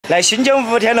来新疆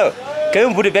5天了，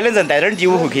跟屋里边的人带点礼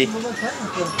物回去。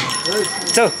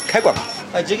走，开逛。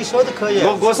哎，这个小的可以。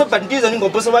我是本地人，我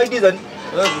不是外地人。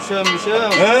不行不行。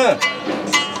嗯，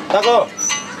大哥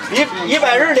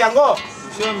，120两个。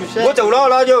不行不行。我走了，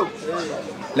那就。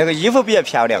那个衣服比较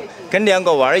漂亮，跟2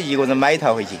个娃儿一个人买一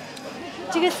套回去。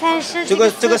这个30，这个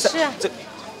这个30，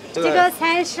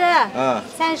嗯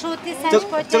，35的30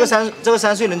块钱。这个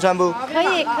3岁能穿不？可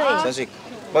以可以。3岁，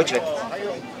包起来。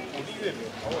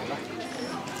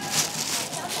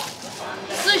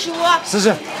45。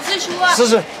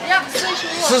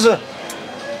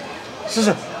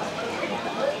40。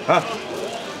啊，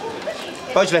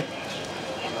包起来。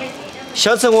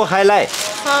下次我还来。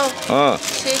好。嗯。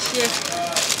谢谢。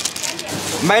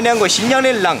买2个新疆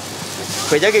的狼，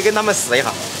回家给跟他们试一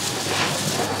下。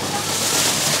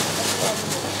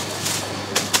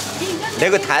那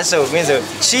个摊手，我跟你说，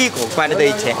起一个管得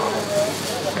1天。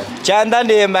简单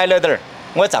的买了点儿，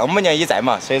我丈母娘也在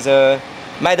嘛，所以说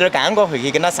买点干果回去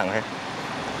跟他上哈儿。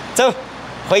走，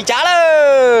回家喽。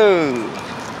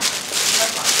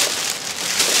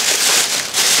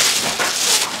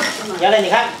原来你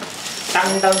看，当，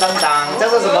这是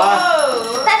什么？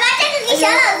爸爸，这个给小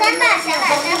老三吧，小老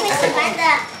三会喜欢的。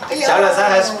小老三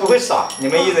还是不会耍，你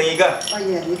们一人一个。哎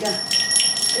呀，你看，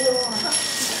哎呦。爸爸，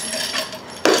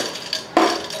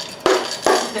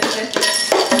这里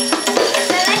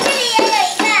也有一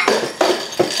个。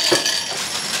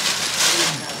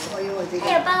还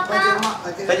有包包。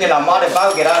把你老妈的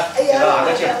包给他拿过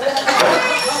去。你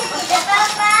的包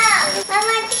包，妈妈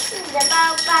这是你的包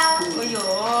包。哎呦，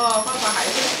爸爸还是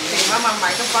给妈妈买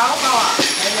个包包啊，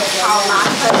好难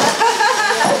得。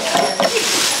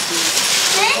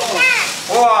你看。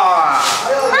哇！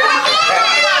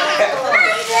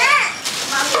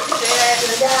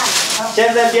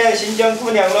现在变新疆姑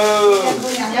娘喽！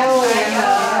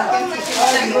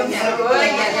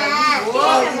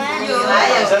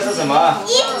这是什么？衣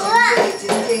服。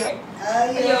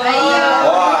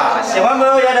哇，喜欢不，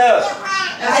丫头？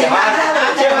喜欢，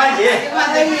结欢喜。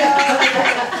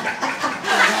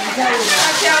太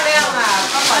漂亮了，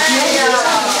爸爸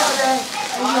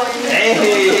哎，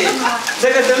这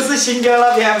个都是新疆那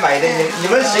边买的，你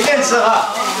们随便吃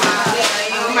哈。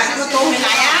我买那么多回来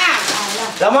呀。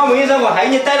老妈，我跟你说，我还给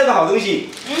你带了个好东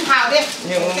西。好的。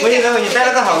我跟你说，我给你带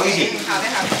了个好东西。好的。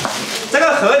这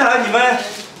个核桃你们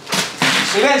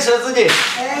随便吃自己。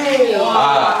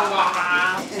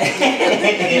啊。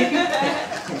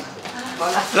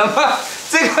老妈，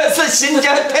这个是新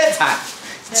疆特产，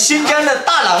新疆的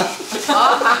大郎。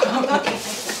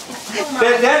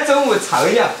等下中午尝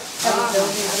一下。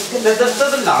这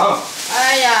是狼。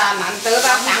哎呀，难得的，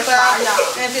难得呀！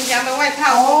新疆的外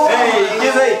套。哎，就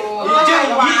是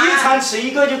一餐吃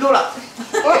1个就够了。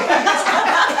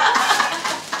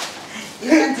一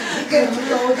餐吃1个不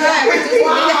够的。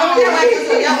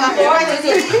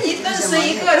一顿吃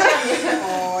1个这样子。哦，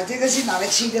这个是拿来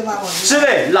吃的吗？是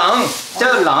的，狼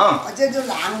叫狼。这就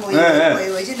狼，我以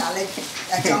为是拿来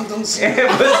装东西。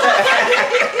不是。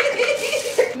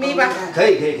米吧。可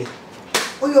以。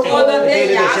哎呦，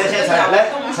对，先尝，来，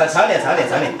尝点。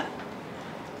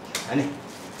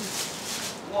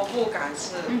我不敢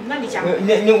吃。那你讲。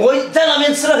我在那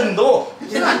边吃了很多。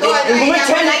吃很多，我们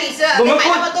天来一次，你买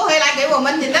那么多回来给我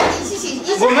们，你再一起。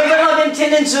我们在那边天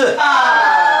天吃。小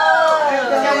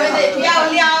妹妹漂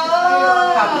亮哦。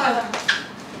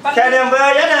漂亮不，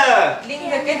丫头？拎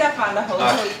着给它放到后头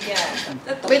一点。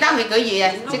味道还可以，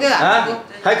这个。啊，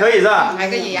还可以是吧？还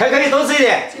可以。还可以多吃一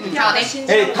点。好的。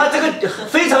哎，它这个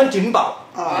非常顶饱。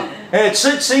啊。哎，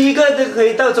吃1个就可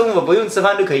以到中午不用吃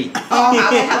饭都可以。好的。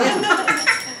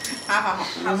好。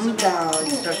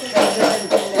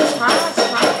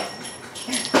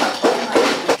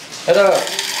丫头，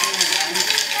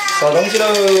刷东西喽，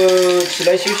起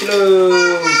来休息喽。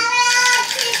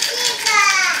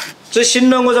这醒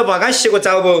了，我说爸刚洗过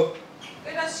澡不？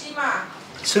给他洗嘛。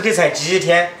出去才几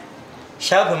天，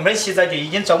小盆盆洗澡就已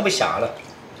经装不下了，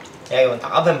要用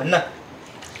大盆盆了。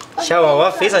小娃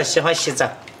娃非常喜欢洗澡，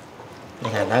你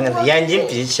看那个眼睛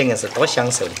闭起硬是多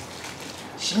享受的。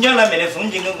新疆那边的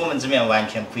风景跟我们这边完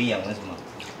全不一样，为什么？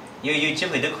有机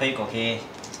会都可以过去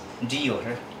旅游哈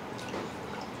儿。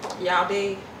要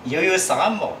的。又有沙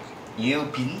漠，又有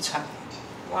冰川。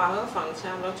娃儿放假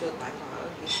了就带娃儿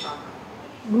去耍。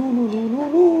噜噜噜噜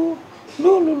噜，噜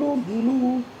噜噜噜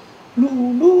噜，噜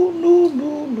噜噜噜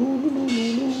噜噜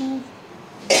噜。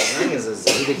那个是热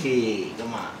得很，干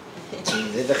嘛？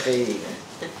热得很。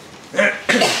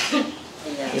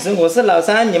你说我是老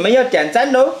三，你们要点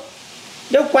赞喽，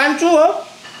要关注哦。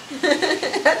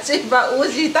嘴巴无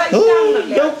语到响了。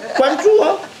要关注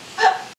哦。